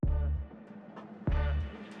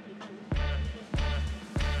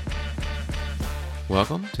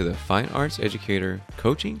Welcome to the Fine Arts Educator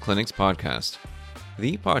Coaching Clinics podcast,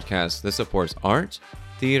 the podcast that supports art,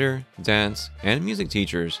 theater, dance, and music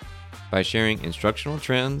teachers by sharing instructional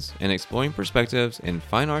trends and exploring perspectives in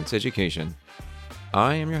fine arts education.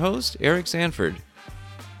 I am your host, Eric Sanford.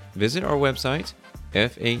 Visit our website,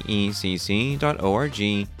 faecc.org,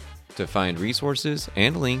 to find resources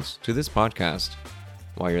and links to this podcast.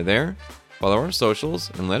 While you're there, follow our socials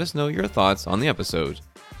and let us know your thoughts on the episode.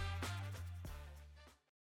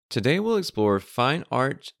 Today we'll explore fine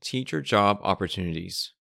art teacher job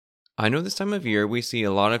opportunities. I know this time of year we see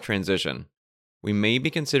a lot of transition. We may be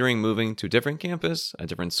considering moving to a different campus, a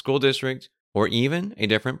different school district, or even a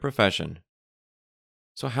different profession.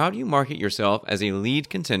 So how do you market yourself as a lead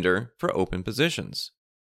contender for open positions?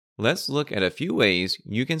 Let's look at a few ways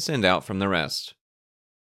you can stand out from the rest.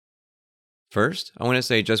 First, I want to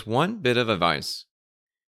say just one bit of advice.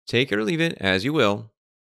 Take it or leave it as you will.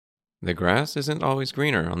 The grass isn't always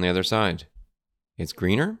greener on the other side. It's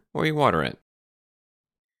greener where you water it.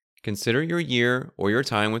 Consider your year or your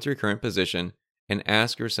time with your current position and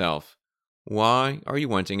ask yourself, why are you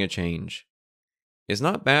wanting a change? It's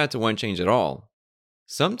not bad to want change at all.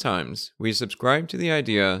 Sometimes we subscribe to the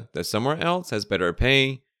idea that somewhere else has better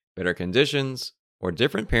pay, better conditions, or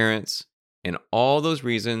different parents, and all those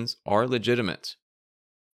reasons are legitimate.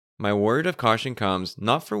 My word of caution comes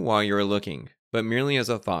not for why you're looking, but merely as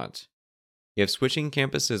a thought. If switching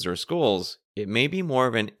campuses or schools, it may be more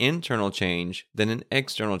of an internal change than an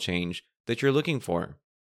external change that you're looking for.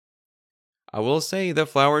 I will say that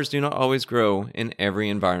flowers do not always grow in every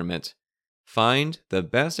environment. Find the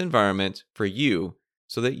best environment for you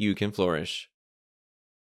so that you can flourish.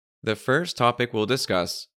 The first topic we'll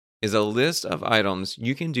discuss is a list of items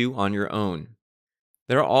you can do on your own.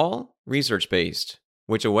 They're all research-based,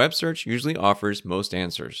 which a web search usually offers most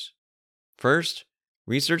answers. First,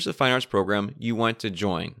 research the fine arts program you want to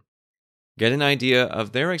join. Get an idea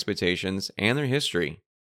of their expectations and their history.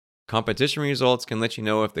 Competition results can let you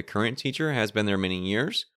know if the current teacher has been there many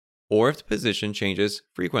years or if the position changes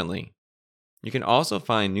frequently. You can also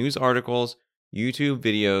find news articles, YouTube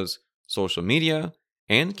videos, social media,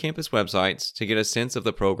 and campus websites to get a sense of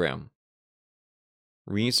the program.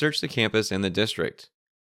 Research the campus and the district.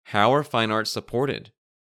 How are fine arts supported?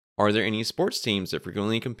 Are there any sports teams that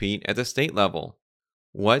frequently compete at the state level?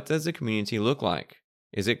 What does the community look like?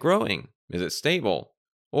 Is it growing? Is it stable?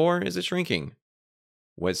 Or is it shrinking?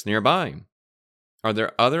 What's nearby? Are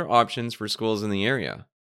there other options for schools in the area?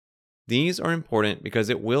 These are important because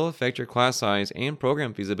it will affect your class size and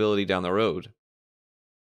program feasibility down the road.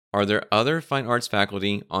 Are there other fine arts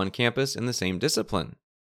faculty on campus in the same discipline?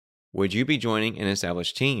 Would you be joining an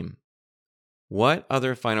established team? What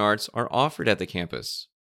other fine arts are offered at the campus?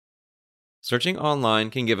 Searching online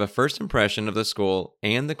can give a first impression of the school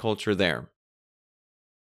and the culture there.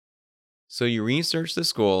 So you research the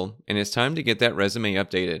school, and it's time to get that resume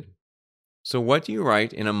updated. So what do you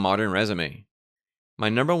write in a modern resume? My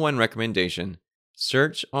number one recommendation,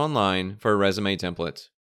 search online for a resume template.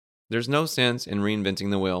 There's no sense in reinventing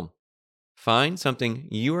the wheel. Find something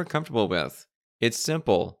you are comfortable with. It's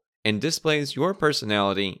simple and displays your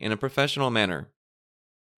personality in a professional manner.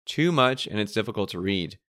 Too much and it's difficult to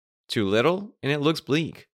read. Too little and it looks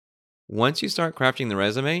bleak. Once you start crafting the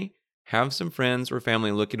resume, have some friends or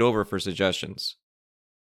family look it over for suggestions.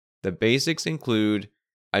 The basics include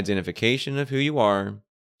identification of who you are,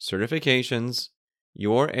 certifications,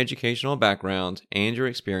 your educational background, and your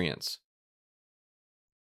experience.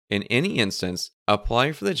 In any instance,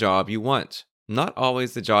 apply for the job you want, not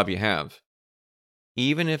always the job you have.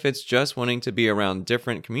 Even if it's just wanting to be around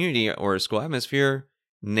different community or school atmosphere,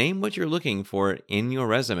 name what you're looking for in your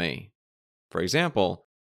resume. For example,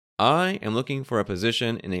 I am looking for a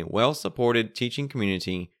position in a well-supported teaching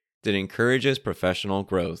community that encourages professional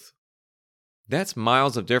growth. That's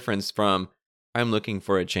miles of difference from I'm looking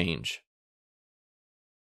for a change.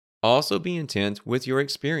 Also be intent with your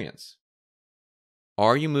experience.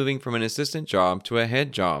 Are you moving from an assistant job to a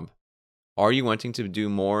head job? Are you wanting to do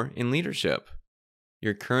more in leadership?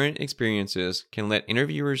 Your current experiences can let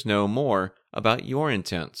interviewers know more about your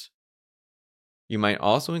intent. You might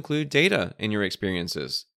also include data in your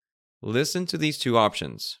experiences. Listen to these two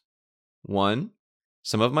options. 1.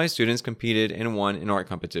 Some of my students competed and won an art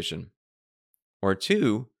competition. Or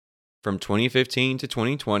 2. From 2015 to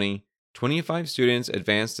 2020, 25 students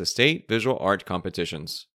advanced to state visual art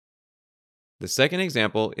competitions. The second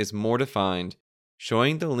example is more defined,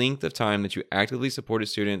 showing the length of time that you actively supported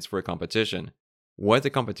students for a competition, what the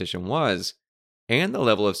competition was, and the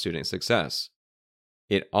level of student success.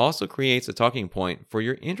 It also creates a talking point for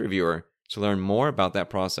your interviewer to learn more about that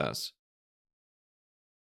process.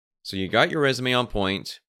 So you got your resume on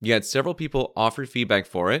point, you had several people offer feedback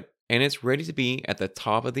for it, and it's ready to be at the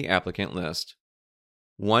top of the applicant list.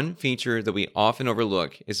 One feature that we often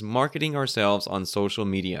overlook is marketing ourselves on social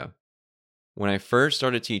media. When I first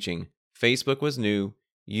started teaching, Facebook was new,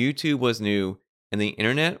 YouTube was new, and the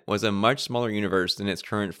internet was a much smaller universe than its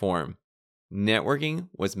current form. Networking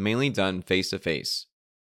was mainly done face-to-face.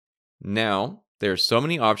 Now, there are so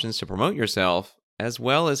many options to promote yourself, as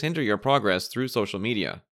well as hinder your progress through social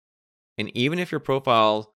media. And even if your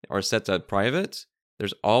profile are set to private,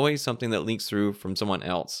 there's always something that leaks through from someone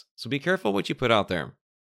else. So be careful what you put out there.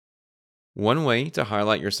 One way to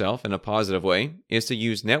highlight yourself in a positive way is to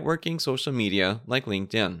use networking social media like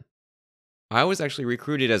LinkedIn. I was actually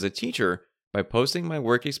recruited as a teacher by posting my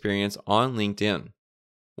work experience on LinkedIn.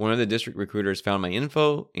 One of the district recruiters found my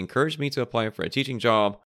info, encouraged me to apply for a teaching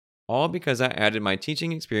job, all because I added my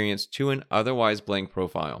teaching experience to an otherwise blank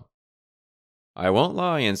profile. I won't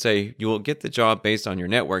lie and say you will get the job based on your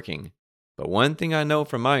networking, but one thing I know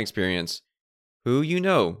from my experience, who you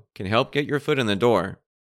know can help get your foot in the door,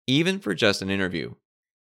 even for just an interview.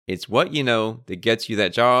 It's what you know that gets you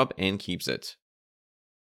that job and keeps it.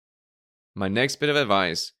 My next bit of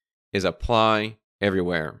advice is apply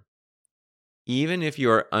everywhere. Even if you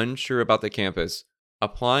are unsure about the campus,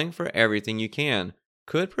 applying for everything you can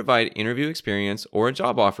could provide interview experience or a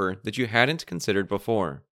job offer that you hadn't considered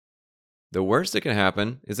before. The worst that can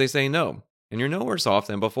happen is they say no, and you're no worse off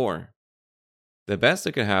than before. The best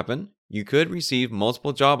that could happen, you could receive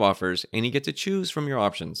multiple job offers and you get to choose from your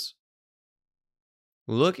options.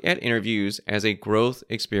 Look at interviews as a growth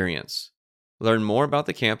experience. Learn more about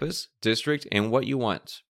the campus, district, and what you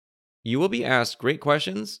want. You will be asked great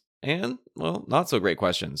questions and, well, not so great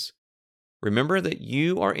questions. Remember that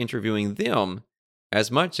you are interviewing them as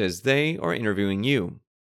much as they are interviewing you.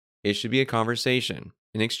 It should be a conversation,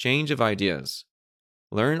 an exchange of ideas.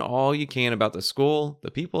 Learn all you can about the school,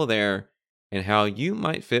 the people there, and how you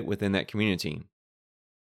might fit within that community.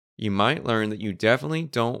 You might learn that you definitely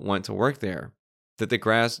don't want to work there, that the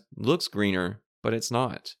grass looks greener, but it's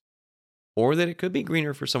not. Or that it could be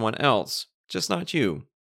greener for someone else, just not you.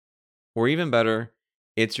 Or even better,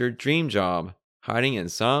 it's your dream job hiding in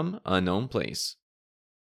some unknown place.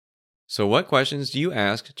 So what questions do you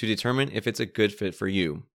ask to determine if it's a good fit for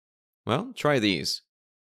you? Well, try these.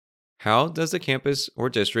 How does the campus or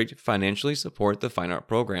district financially support the fine art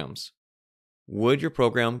programs? Would your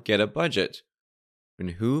program get a budget?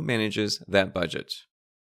 And who manages that budget?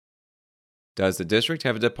 Does the district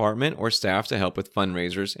have a department or staff to help with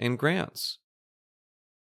fundraisers and grants?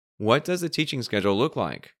 What does the teaching schedule look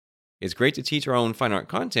like? It's great to teach our own fine art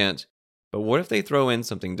content, but what if they throw in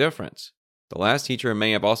something different? The last teacher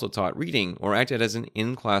may have also taught reading or acted as an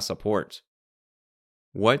in-class support.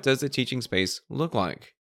 What does the teaching space look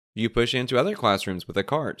like? Do you push into other classrooms with a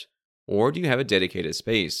cart? Or do you have a dedicated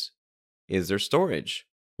space? Is there storage?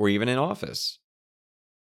 Or even an office?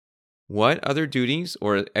 What other duties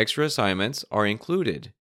or extra assignments are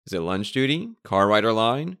included? Is it lunch duty, car rider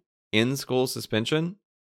line, in-school suspension?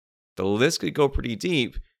 The list could go pretty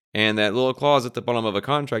deep, and that little clause at the bottom of a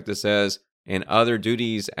contract that says, and other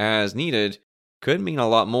duties as needed, could mean a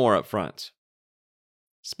lot more up front.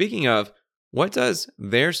 Speaking of, what does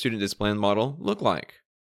their student discipline model look like?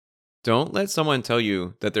 Don't let someone tell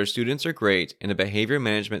you that their students are great and a behavior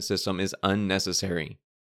management system is unnecessary.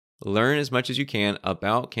 Learn as much as you can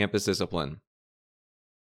about campus discipline.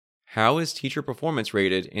 How is teacher performance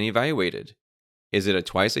rated and evaluated? Is it a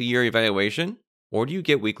twice-a-year evaluation, or do you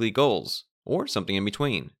get weekly goals, or something in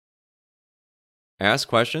between? Ask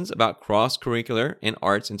questions about cross-curricular and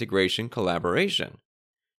arts integration collaboration.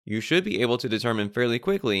 You should be able to determine fairly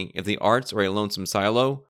quickly if the arts are a lonesome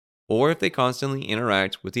silo or if they constantly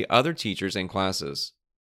interact with the other teachers and classes.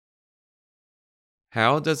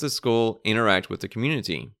 How does the school interact with the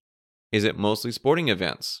community? Is it mostly sporting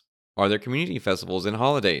events? Are there community festivals and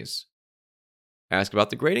holidays? Ask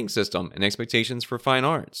about the grading system and expectations for fine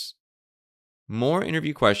arts. More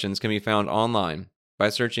interview questions can be found online by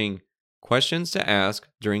searching questions to ask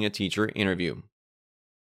during a teacher interview.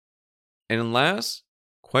 And last,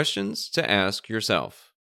 questions to ask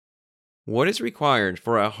yourself. What is required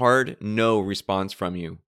for a hard no response from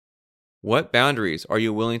you? What boundaries are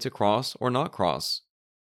you willing to cross or not cross?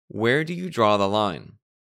 Where do you draw the line?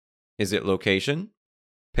 Is it location,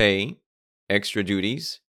 pay, extra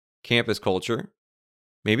duties, campus culture?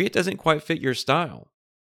 Maybe it doesn't quite fit your style.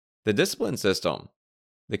 The discipline system,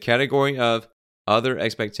 the category of other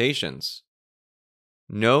expectations.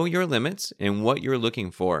 Know your limits and what you're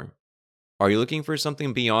looking for. Are you looking for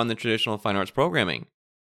something beyond the traditional fine arts programming?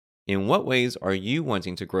 In what ways are you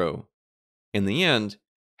wanting to grow? In the end,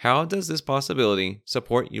 How does this possibility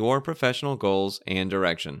support your professional goals and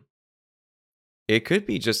direction? It could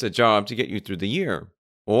be just a job to get you through the year,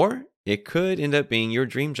 or it could end up being your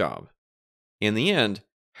dream job. In the end,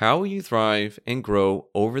 how will you thrive and grow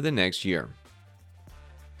over the next year?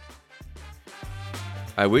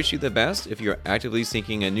 I wish you the best if you're actively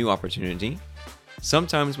seeking a new opportunity.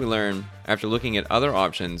 Sometimes we learn, after looking at other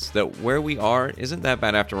options, that where we are isn't that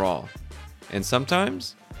bad after all. And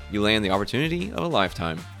sometimes you land the opportunity of a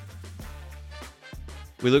lifetime.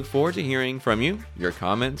 We look forward to hearing from you, your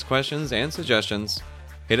comments, questions, and suggestions.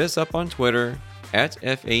 Hit us up on Twitter at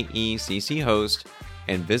FAECCHost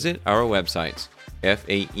and visit our website,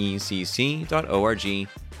 faecc.org,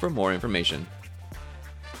 for more information.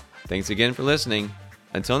 Thanks again for listening.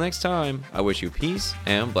 Until next time, I wish you peace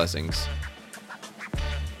and blessings.